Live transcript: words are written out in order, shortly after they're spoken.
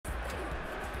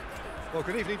Well,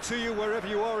 good evening to you, wherever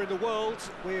you are in the world.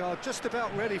 We are just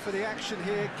about ready for the action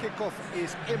here. Kickoff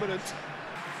is imminent.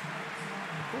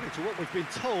 According to what we've been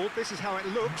told, this is how it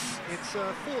looks. It's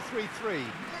 4-3-3.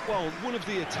 Well, one of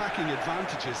the attacking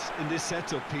advantages in this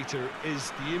setup, Peter,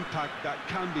 is the impact that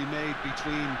can be made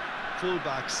between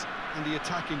fullbacks and the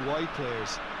attacking wide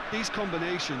players. These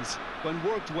combinations, when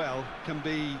worked well, can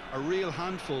be a real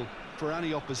handful for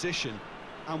any opposition.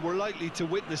 And we're likely to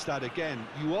witness that again.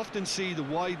 You often see the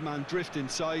wide man drift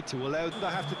inside to allow... I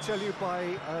have to tell you, by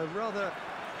a rather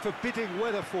forbidding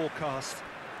weather forecast,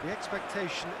 the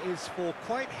expectation is for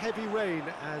quite heavy rain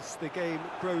as the game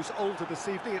grows older this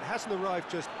evening. It hasn't arrived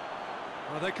just...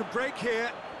 Well, they can break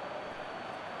here.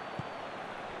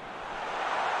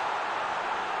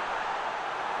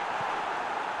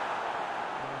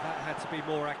 Well, that had to be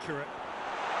more accurate.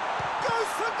 Goes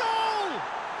for goal!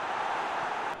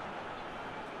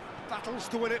 Battles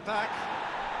to win it back.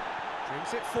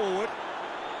 Brings it forward.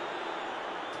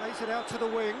 Plays it out to the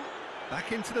wing.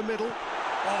 Back into the middle.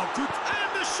 Oh, good.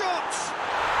 And the shot!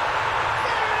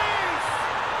 There it is!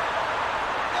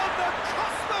 On the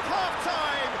cusp of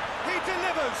half-time, he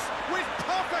delivers with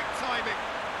perfect timing.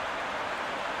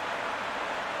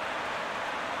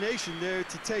 Nation there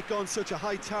to take on such a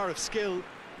high tower of skill.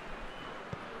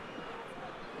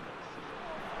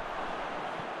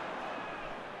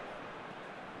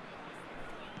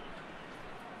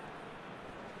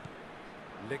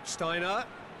 Lichtsteiner.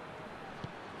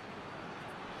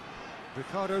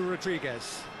 Ricardo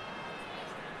Rodriguez.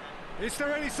 Is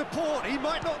there any support? He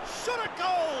might not shot a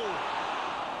goal!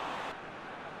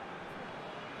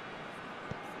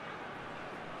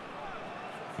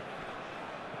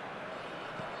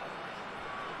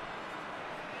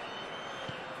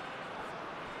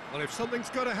 Well, if something's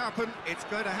going to happen, it's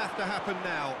going to happen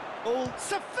now. Oh,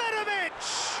 Seferovic!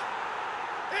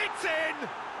 It's in!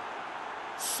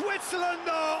 Switzerland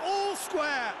are all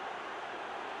square!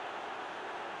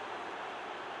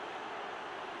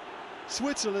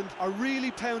 Switzerland are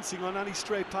really pouncing on any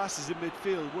stray passes in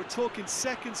midfield. We're talking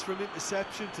seconds from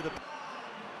interception to the...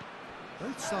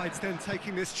 Both sides then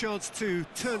taking this chance to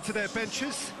turn to their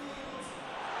benches.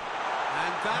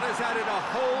 And that has added a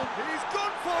hole. He's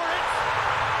gone for it!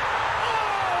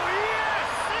 Oh, yes!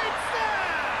 It's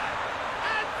there!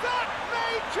 And that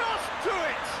may just do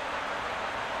it!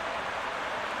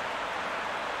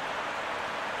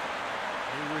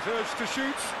 He was urged to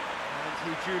shoot, and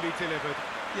he duly delivered.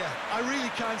 Yeah, I really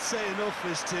can't say enough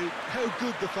as to how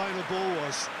good the final ball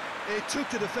was. It took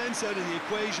the defence out of the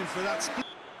equation for that split.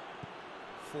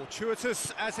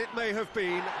 Fortuitous as it may have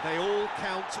been, they all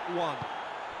count one.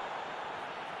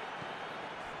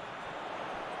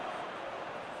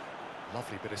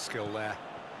 Lovely bit of skill there.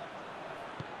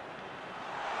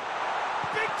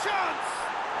 Big chance!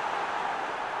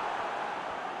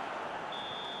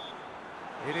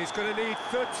 It is going to need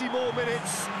 30 more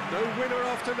minutes. No winner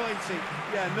after 90.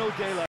 Yeah, no daylight.